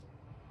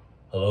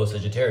Hello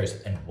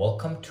Sagittarius, and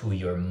welcome to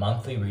your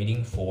monthly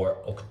reading for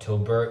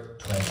October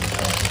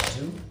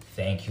 2022.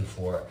 Thank you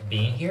for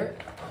being here.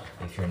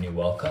 If you're new,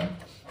 welcome.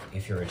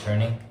 If you're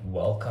returning,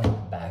 welcome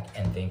back,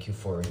 and thank you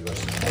for your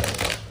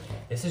support.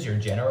 This is your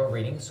general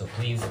reading, so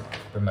please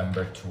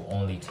remember to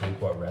only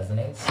take what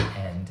resonates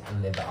and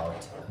live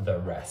out the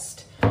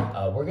rest.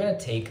 We're going to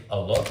take a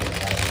look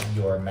at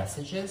your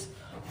messages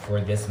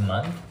for this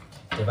month,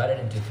 divided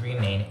into three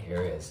main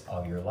areas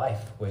of your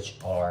life, which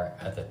are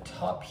at the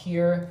top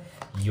here,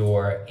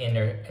 your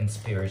inner and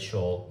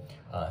spiritual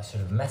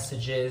sort of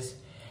messages.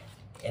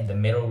 In the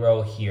middle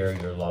row here,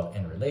 your love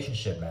and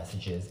relationship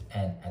messages.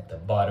 And at the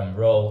bottom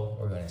row,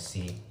 we're going to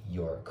see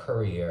your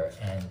career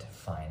and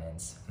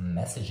finance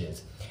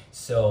messages.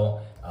 So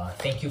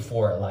thank you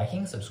for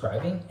liking,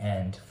 subscribing,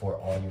 and for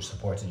all your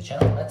support to the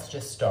channel. Let's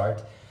just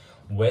start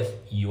with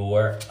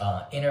your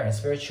inner and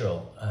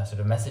spiritual sort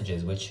of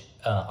messages, which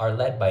are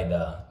led by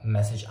the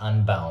message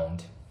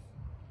Unbound,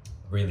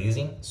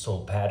 releasing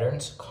soul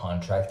patterns,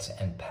 contracts,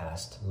 and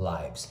past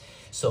lives.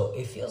 So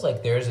it feels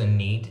like there's a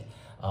need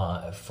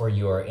for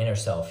your inner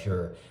self,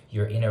 your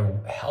inner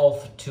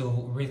health,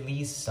 to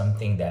release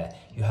something that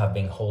you have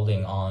been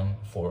holding on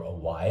for a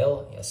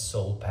while, a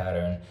soul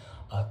pattern,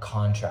 a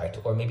contract,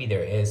 or maybe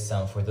there is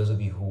some, for those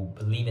of you who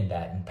believe in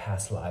that in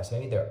past lives,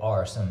 maybe there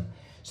are some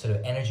sort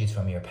of energies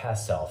from your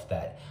past self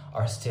that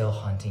are still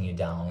hunting you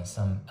down,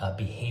 some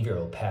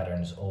behavioral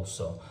patterns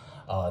also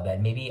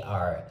that maybe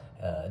are,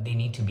 they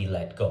need to be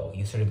let go.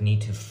 You sort of need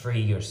to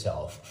free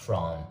yourself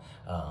from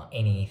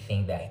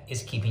anything that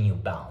is keeping you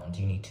bound.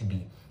 You need to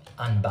be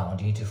unbound.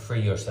 You need to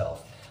free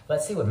yourself.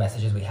 Let's see what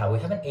messages we have. We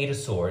have an Eight of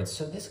Swords.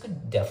 So this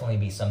could definitely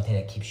be something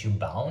that keeps you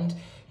bound.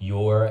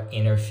 Your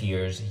inner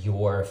fears,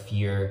 your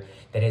fear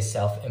that is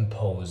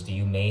self-imposed.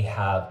 You may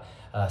have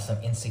some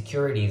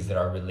insecurities that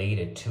are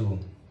related to,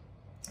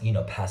 you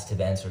know, past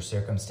events or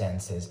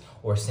circumstances,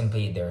 or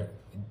simply they're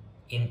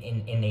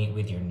innate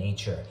with your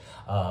nature.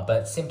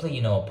 But simply,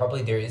 you know,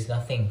 probably there is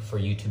nothing for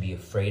you to be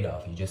afraid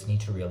of. You just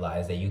need to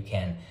realize that you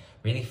can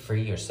really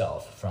free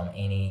yourself from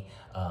any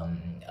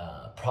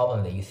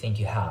problem that you think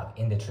you have.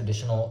 In the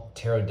traditional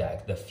tarot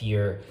deck, the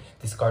fear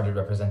discarded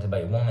represented by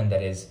a woman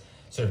that is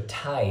sort of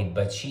tied,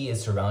 but she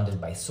is surrounded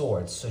by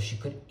swords. So she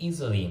could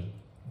easily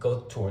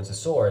go towards the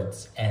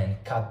swords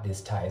and cut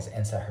these ties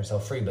and set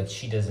herself free, but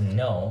she doesn't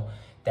know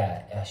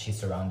that she's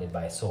surrounded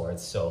by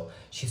swords. So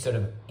she's sort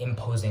of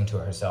imposing to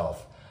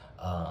herself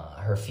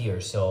her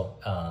fear. So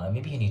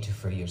maybe you need to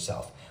free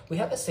yourself. We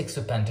have a Six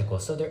of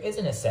Pentacles. So there is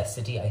a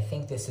necessity. I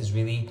think this is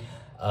really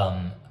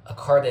a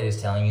card that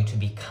is telling you to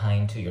be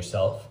kind to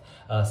yourself.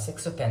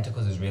 Six of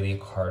Pentacles is really a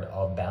card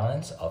of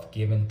balance, of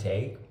give and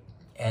take,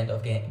 and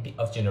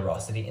of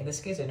generosity. In this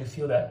case, I do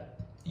feel that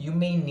you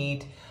may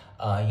need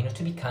you know,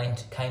 to be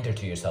kinder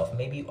to yourself.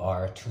 Maybe you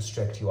are too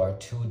strict, you are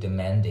too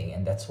demanding,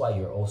 and that's why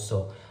you're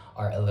also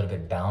are a little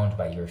bit bound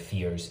by your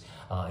fears.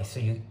 So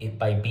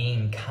by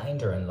being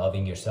kinder and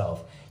loving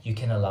yourself, you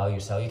can allow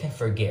yourself, you can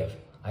forgive.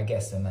 I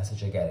guess the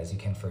message I get is you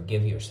can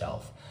forgive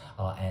yourself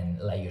and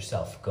let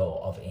yourself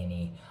go of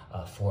any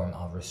form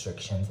of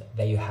restrictions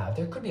that you have.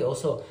 There could be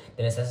also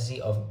the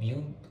necessity of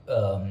you,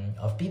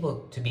 of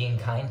people to being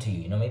kind to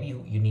you. You know, maybe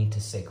you need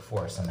to seek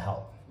for some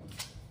help.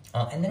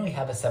 And then we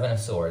have a Seven of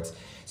Swords.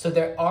 So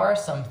there are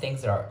some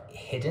things that are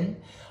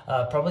hidden.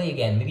 Probably,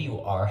 again, maybe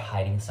you are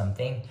hiding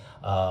something,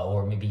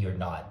 or maybe you're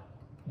not.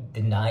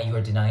 You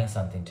are denying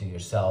something to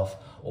yourself,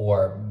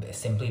 or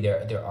simply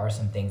there are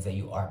some things that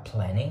you are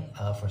planning.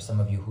 For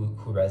some of you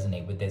who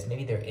resonate with this,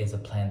 maybe there is a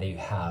plan that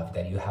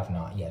you have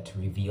not yet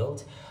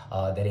revealed,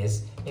 that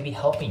is maybe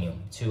helping you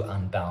to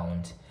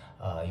unbound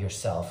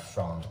yourself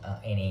from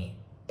any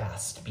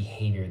past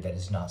behavior that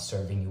is not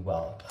serving you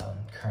well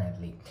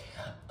currently.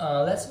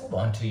 Let's move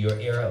on to your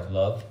area of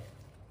love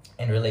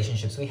and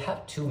relationships. We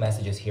have two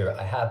messages here.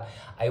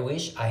 I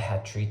wish I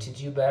had treated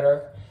you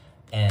better,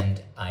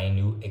 and I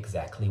knew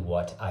exactly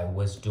what I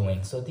was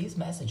doing. So these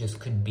messages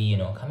could be, you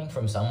know, coming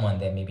from someone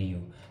that maybe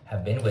you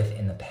have been with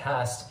in the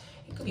past.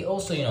 It could be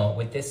also, you know,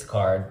 with this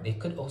card, it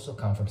could also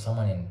come from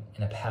someone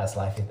in a past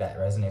life, if that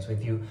resonates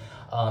with you.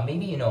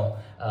 Maybe, you know,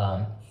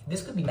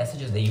 this could be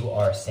messages that you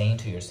are saying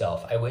to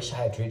yourself. I wish I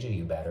had treated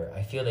you better.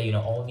 I feel that, you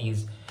know, all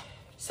these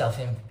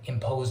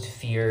self-imposed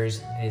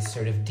fears, this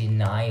sort of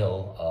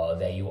denial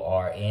that you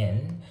are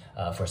in,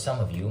 for some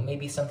of you,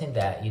 maybe something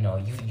that, you know,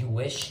 you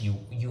wish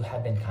you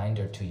had been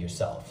kinder to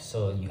yourself.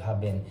 So you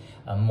have been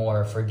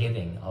more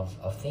forgiving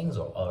of things,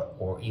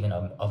 or even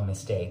of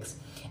mistakes.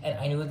 And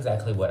I knew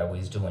exactly what I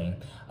was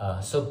doing.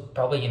 So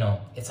probably, you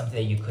know, it's something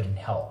that you couldn't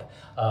help.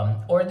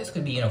 Or this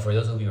could be, you know, for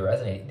those of you who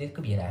resonate, this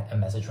could be a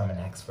message from an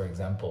ex, for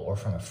example, or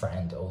from a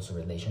friend. Also,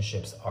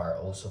 relationships are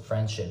also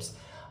friendships.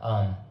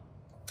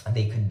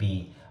 They could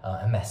be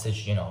a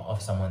message, you know,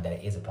 of someone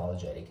that is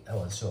apologetic,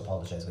 wants to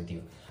apologize with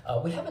you.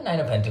 We have a Nine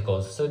of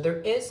Pentacles. So there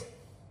is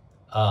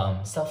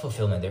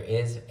self-fulfillment, there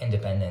is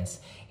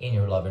independence in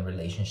your love and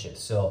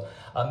relationships. So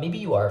maybe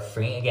you are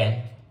freeing,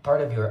 again,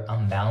 part of your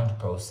unbound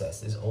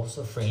process is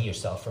also freeing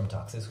yourself from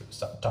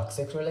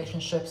toxic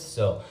relationships.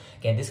 So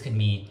again, this could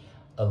be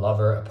a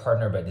lover, a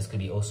partner, but this could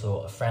be also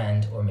a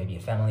friend or maybe a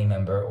family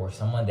member or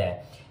someone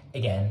that,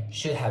 again,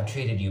 should have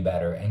treated you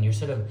better, and you're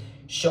sort of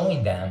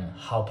showing them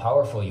how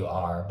powerful you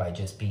are by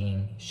just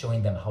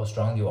showing them how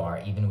strong you are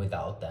even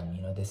without them.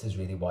 You know, this is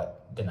really what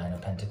the Nine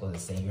of Pentacles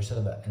is saying. You're sort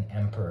of an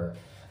emperor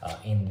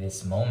in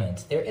this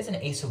moment. There is an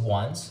Ace of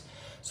Wands,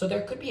 so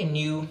there could be a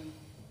new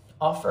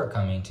offer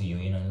coming to you,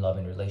 you know, in love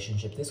and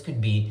relationship. This could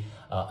be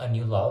a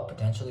new love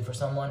potentially for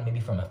someone,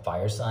 maybe from a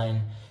fire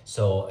sign.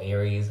 So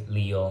Aries,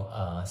 Leo,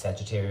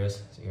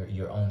 Sagittarius,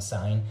 your own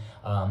sign.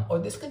 Or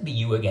this could be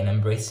you again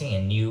embracing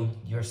a new,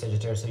 you're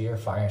Sagittarius, so you're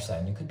a fire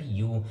sign. It could be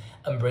you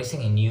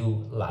embracing a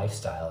new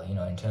lifestyle, you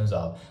know, in terms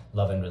of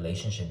love and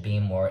relationship,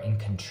 being more in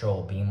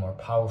control, being more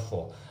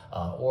powerful.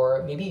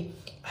 Or maybe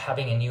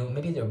having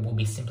maybe there will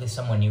be simply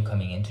someone new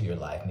coming into your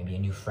life, maybe a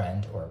new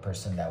friend or a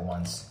person that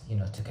wants, you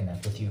know, to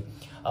connect with you.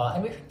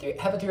 And we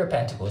have a Three of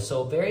Pentacles,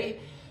 so very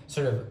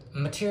sort of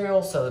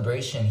material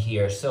celebration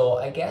here. So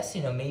I guess,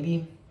 you know,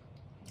 maybe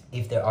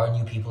if there are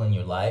new people in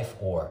your life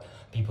or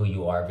people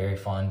you are very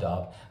fond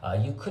of,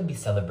 you could be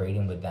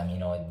celebrating with them, you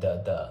know,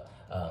 the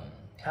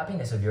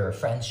happiness of your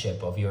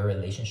friendship, of your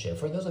relationship.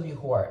 For those of you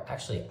who are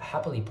actually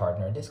happily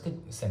partnered, this could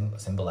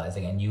symbolize,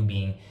 again,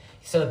 you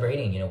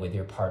celebrating, you know, with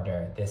your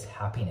partner, this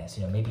happiness.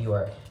 You know, maybe you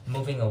are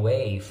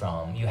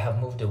you have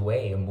moved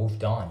away or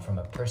moved on from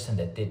a person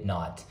that did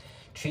not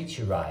treat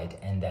you right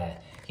and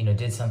that, you know,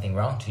 did something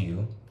wrong to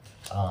you.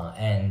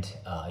 And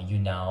you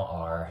now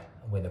are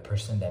with a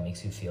person that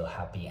makes you feel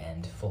happy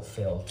and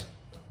fulfilled.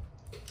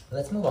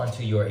 Let's move on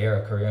to your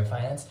area of career and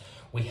finance.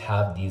 We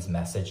have these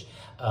message.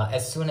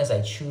 As soon as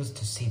I choose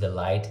to see the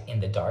light in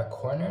the dark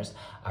corners,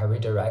 I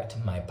redirect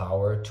my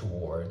power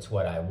towards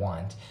what I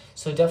want.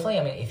 So definitely,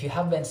 I mean, if you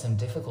have been some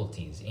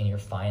difficulties in your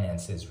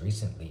finances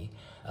recently,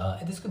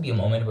 this could be a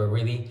moment where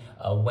really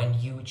when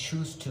you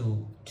choose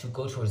to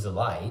go towards the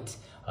light,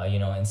 you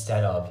know,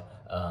 instead of,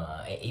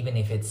 even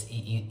if it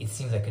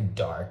seems like a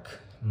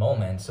dark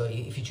moment. So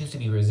if you choose to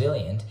be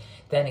resilient,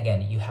 then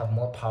again, you have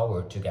more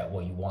power to get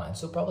what you want.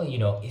 So probably, you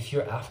know, if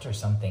you're after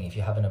something, if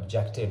you have an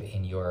objective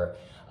in your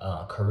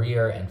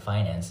career and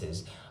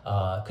finances,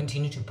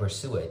 continue to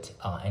pursue it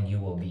and you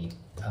will be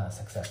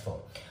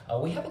successful.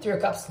 We have a Three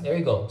of Cups. There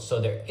you go.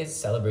 So there is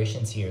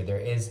celebrations here. There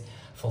is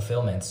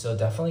fulfillment. So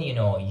definitely, you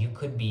know, you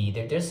could be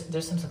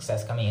there's some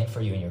success coming in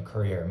for you in your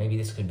career. Maybe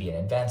this could be an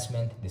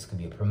advancement, this could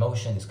be a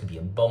promotion, this could be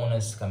a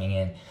bonus coming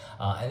in,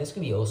 and this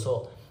could be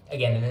also,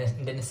 again,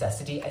 the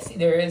necessity. I see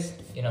there is,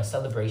 you know,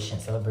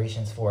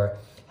 celebrations for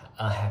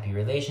happy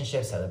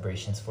relationships,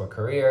 celebrations for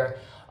career.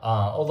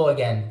 Although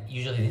again,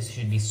 usually this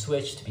should be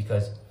switched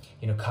because,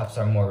 you know, cups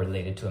are more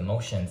related to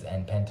emotions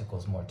and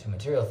pentacles more to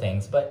material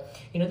things. But,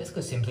 you know, this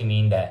could simply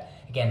mean that,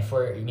 again,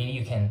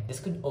 this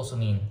could also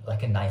mean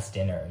like a nice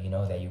dinner, you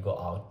know, that you go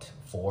out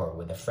for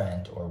with a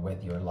friend or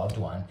with your loved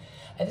one.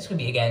 And this could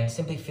be, again,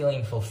 simply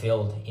feeling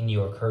fulfilled in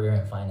your career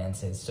and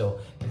finances. So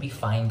maybe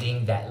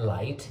finding that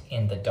light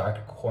in the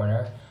dark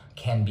corner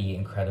can be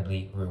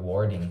incredibly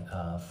rewarding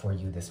for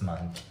you this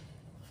month.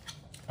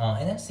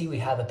 And then see, we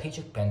have a Page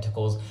of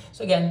Pentacles.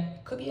 So again,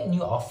 could be a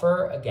new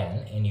offer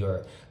again in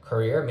your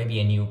career, maybe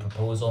a new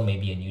proposal,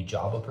 maybe a new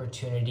job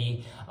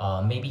opportunity,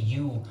 maybe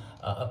you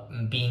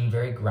being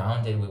very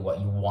grounded with what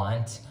you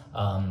want,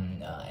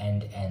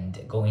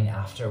 and going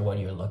after what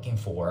you're looking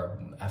for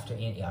after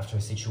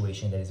a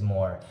situation that is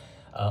more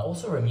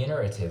also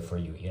remunerative for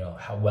you, you know,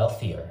 how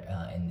wealthier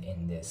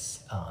in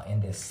this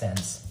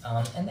sense.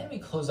 And then we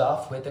close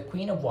off with the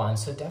Queen of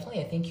Wands. So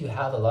definitely, I think you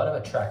have a lot of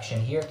attraction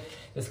here.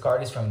 This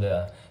card is from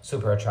the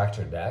Super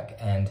Attractor deck,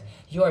 and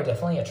you are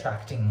definitely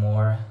attracting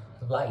more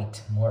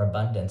light, more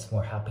abundance,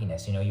 more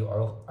happiness. You know, you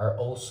are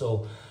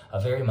also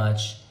very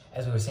much,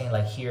 as we were saying,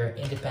 like here,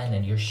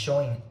 independent. You're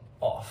showing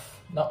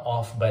off, not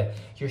off, but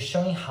you're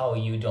showing how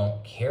you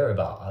don't care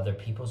about other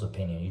people's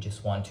opinion. You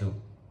just want to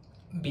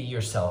be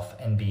yourself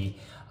and be,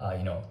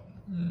 you know,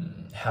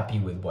 happy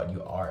with what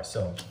you are.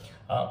 So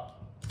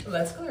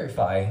let's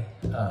clarify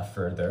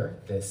further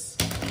this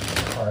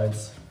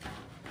cards.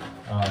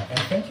 And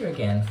thank you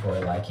again for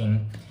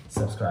liking,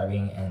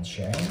 subscribing, and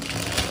sharing.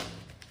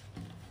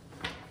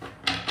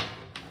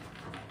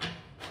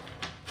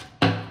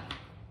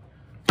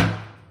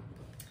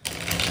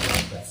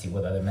 Let's see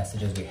what other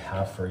messages we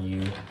have for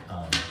you,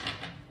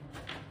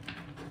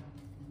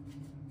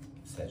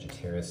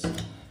 Sagittarius,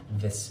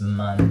 this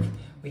month.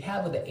 We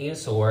have with the Eight of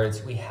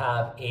Swords, we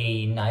have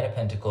a Knight of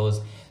Pentacles.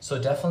 So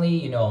definitely,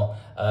 you know,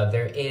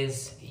 there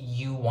is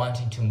you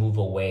wanting to move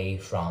away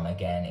from,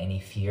 again, any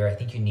fear. I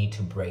think you need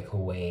to break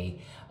away,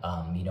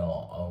 you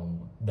know,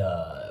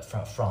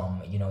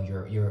 from you know,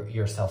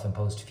 your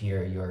self-imposed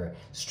fear, your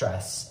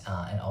stress,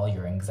 and all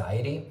your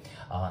anxiety,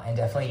 and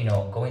definitely, you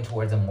know, going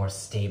towards a more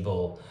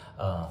stable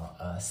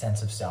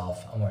sense of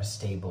self, a more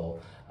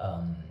stable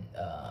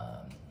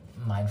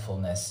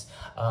mindfulness.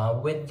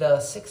 With the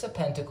Six of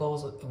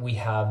Pentacles, we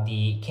have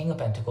the King of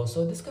Pentacles.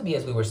 So this could be,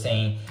 as we were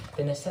saying,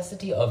 the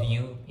necessity of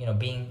you,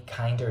 being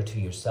kinder to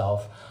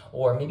yourself,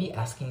 or maybe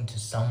asking to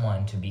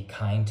someone to be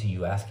kind to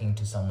you, asking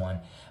to someone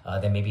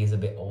that maybe is a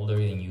bit older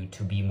than you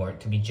to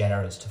be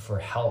generous, for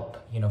help.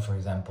 For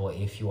example,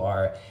 if you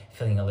are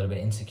feeling a little bit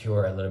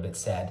insecure, a little bit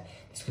sad,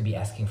 this could be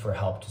asking for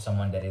help to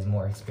someone that is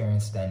more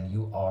experienced than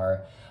you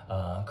are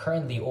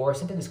currently, or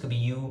simply this could be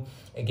you,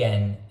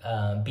 again,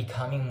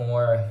 becoming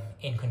more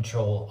in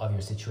control of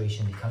your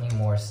situation, becoming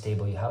more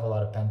stable. You have a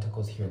lot of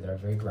pentacles here that are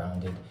very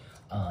grounded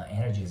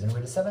energies. And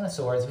with the Seven of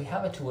Swords, we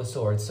have a Two of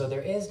Swords. So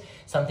there is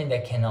something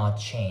that cannot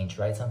change,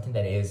 right? Something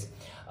that is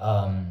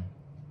an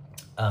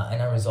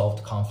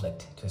unresolved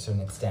conflict to a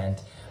certain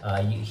extent.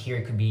 Here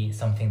it could be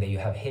something that you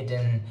have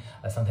hidden,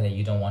 something that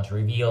you don't want to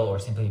reveal, or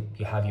simply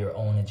you have your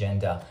own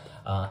agenda.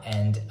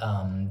 And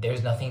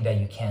there's nothing that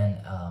you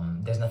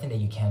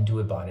can do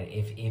about it.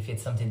 If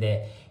it's something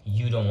that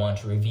you don't want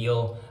to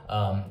reveal,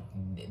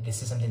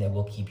 this is something that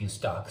will keep you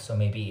stuck. So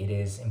maybe it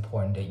is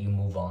important that you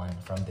move on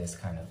from this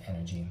kind of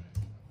energy.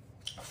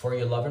 For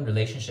your love and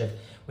relationship,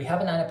 we have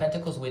a Nine of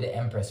Pentacles with the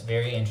Empress.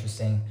 Very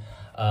interesting.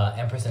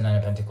 Empress and Nine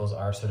of Pentacles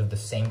are sort of the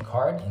same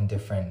card in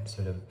different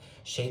sort of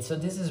shades. So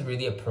this is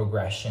really a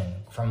progression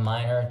from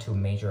minor to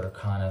major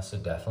arcana. So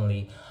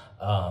definitely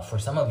for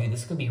some of you,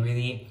 this could be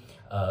really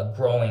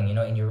growing,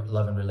 in your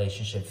love and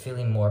relationship,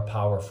 feeling more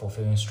powerful,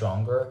 feeling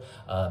stronger,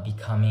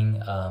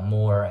 becoming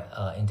more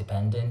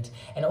independent,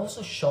 and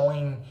also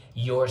showing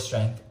your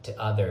strength to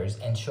others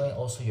and showing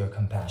also your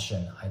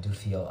compassion, I do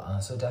feel.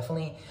 So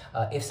definitely,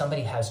 if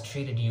somebody has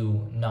treated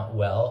you not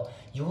well,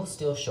 you will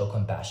still show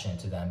compassion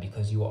to them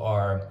because you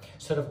are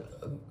sort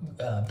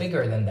of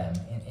bigger than them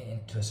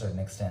to a certain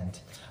extent.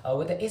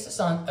 With the Ace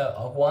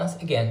of Wands,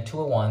 again,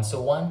 Two of Wands,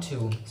 so 1,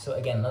 2. So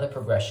again, another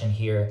progression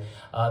here.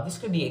 This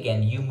could be,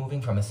 again, you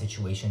moving from a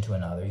situation to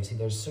another. You see,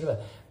 there's sort of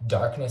a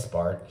darkness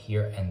part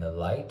here and the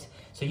light.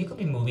 So you could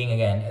be moving,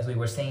 again, as we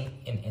were saying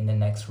in the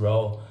next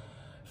row,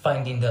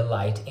 finding the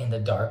light in the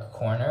dark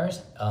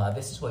corners.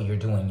 This is what you're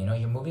doing.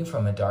 You're moving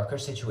from a darker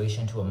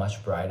situation to a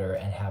much brighter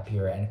and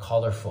happier and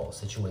colorful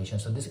situation.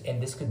 So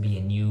this could be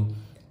a new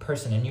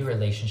person, a new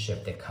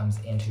relationship that comes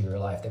into your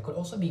life that could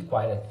also be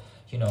quite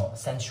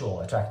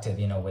sensual, attractive,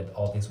 with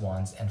all these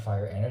wands and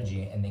fire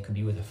energy, and they could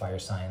be with a fire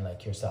sign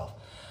like yourself.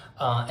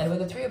 And with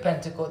the Three of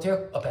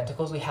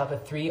Pentacles, we have a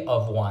Three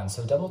of Wands,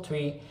 so double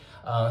three.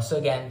 So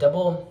again,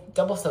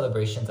 double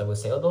celebrations, I would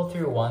say. Although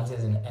Three of Wands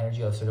is an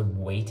energy of sort of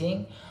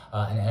waiting,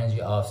 an energy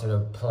of sort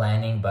of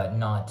planning but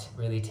not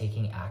really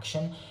taking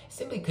action. It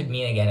simply could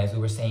mean, again, as we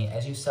were saying,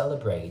 as you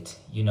celebrate,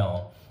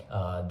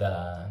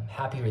 the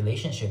happy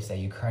relationships that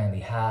you currently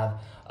have,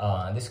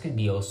 this could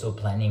be also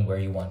planning where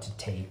you want to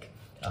take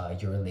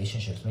your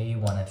relationships. Maybe you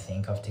want to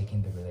think of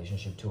taking the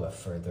relationship to a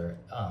further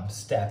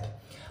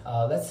step.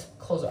 Let's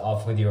close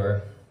off with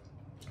your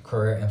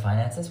career and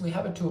finances. We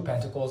have a Two of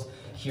Pentacles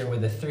here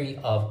with the Three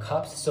of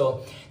Cups.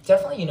 So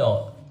definitely,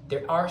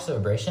 there are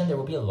celebration. There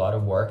will be a lot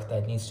of work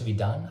that needs to be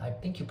done. I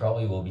think you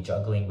probably will be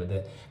juggling with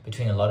it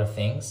between a lot of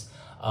things.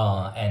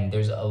 And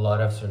there's a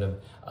lot of sort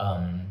of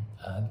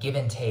give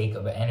and take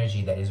of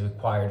energy that is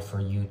required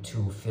for you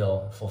to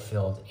feel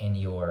fulfilled in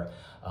your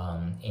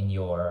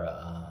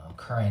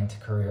current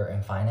career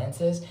and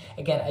finances.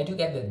 Again, I do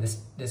get that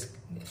this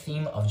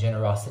theme of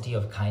generosity,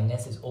 of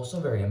kindness, is also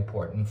very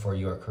important for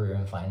your career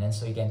and finance.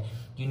 So again,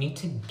 you need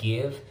to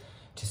give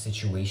to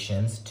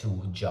situations,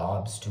 to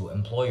jobs, to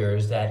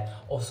employers that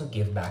also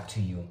give back to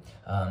you,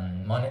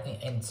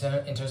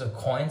 in terms of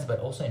coins, but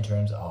also in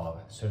terms of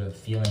sort of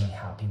feeling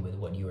happy with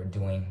what you are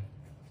doing.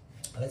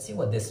 Let's see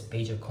what this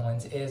Page of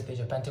Coins is, Page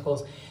of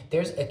Pentacles.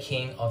 There's a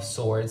King of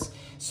Swords.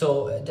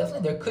 So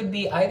definitely there could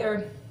be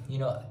either,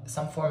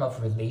 some form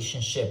of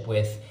relationship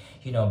with,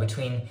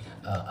 between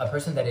a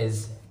person that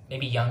is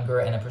maybe younger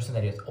and a person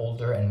that is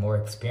older and more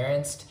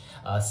experienced,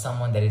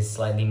 someone that is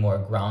slightly more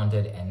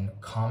grounded and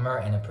calmer,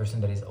 and a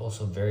person that is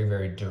also very,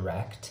 very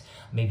direct.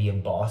 Maybe a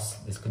boss.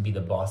 This could be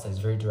the boss that is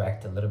very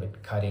direct, a little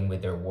bit cutting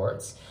with their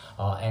words.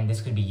 And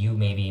this could be you,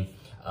 maybe,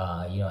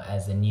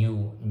 as the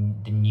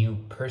new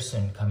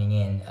person coming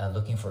in,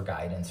 looking for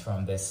guidance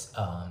from this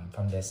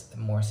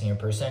more senior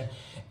person.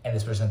 And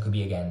this person could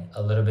be, again,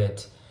 a little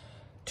bit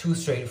too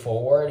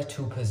straightforward,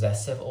 too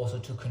possessive, also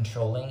too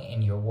controlling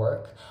in your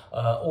work.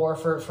 Or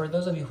for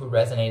those of you who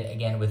resonate,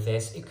 again, with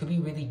this, it could be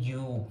really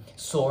you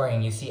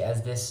soaring, you see,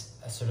 as this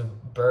sort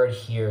of bird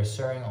here,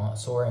 soaring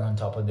on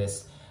top of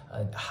this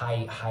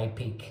high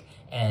peak,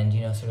 and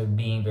sort of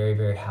being very,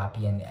 very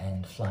happy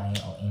and flying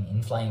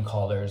in flying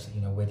colors,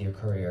 with your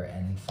career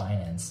and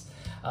finance.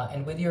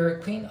 And with your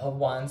Queen of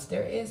Wands,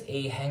 there is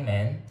a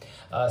Hangman.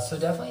 So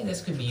definitely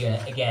this could be,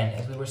 again,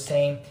 as we were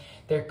saying,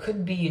 there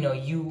could be,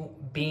 you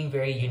being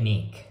very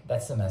unique.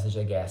 That's the message,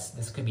 I guess.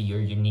 This could be your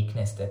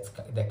uniqueness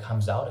that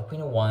comes out. A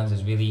Queen of Wands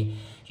is really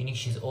unique.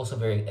 She's also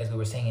very, as we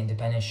were saying,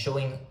 independent,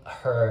 showing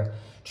her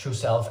true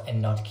self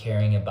and not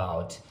caring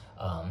about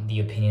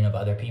the opinion of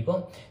other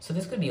people. So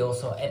this could be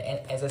also,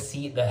 and as I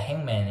see the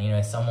Hangman,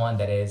 as someone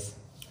that is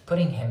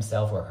putting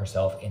himself or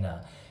herself in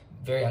a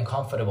very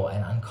uncomfortable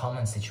and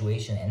uncommon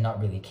situation and not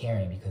really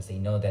caring because they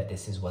know that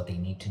this is what they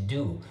need to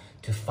do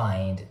to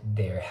find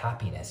their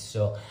happiness.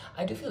 So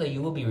I do feel that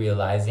you will be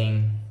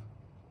realizing,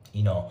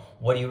 you know,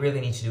 what you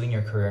really need to do in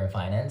your career and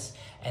finance,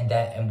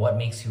 and what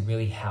makes you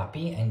really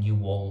happy, and you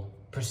will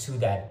pursue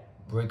that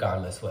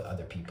regardless what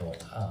other people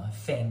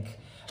think.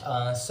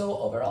 So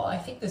overall, I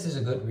think this is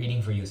a good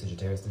reading for you,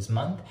 Sagittarius, this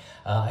month.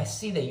 I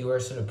see that you are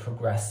sort of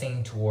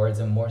progressing towards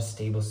a more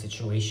stable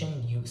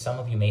situation. Some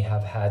of you may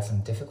have had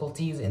some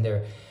difficulties in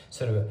their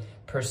sort of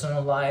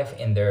personal life,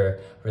 in their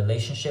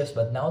relationships,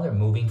 but now they're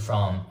moving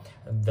from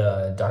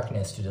the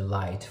darkness to the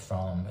light,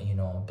 from, you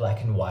know,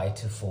 black and white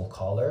to full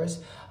colors.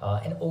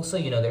 And also,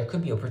 you know, there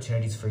could be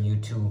opportunities for you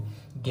to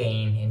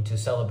gain and to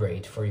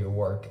celebrate for your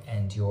work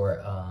and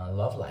your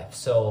love life.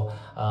 So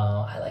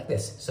I like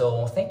this.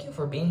 So thank you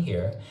for being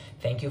here.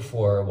 Thank you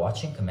for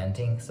watching,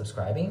 commenting,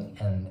 subscribing,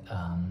 and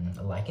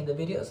liking the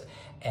videos.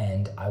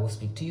 And I will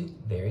speak to you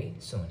very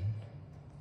soon.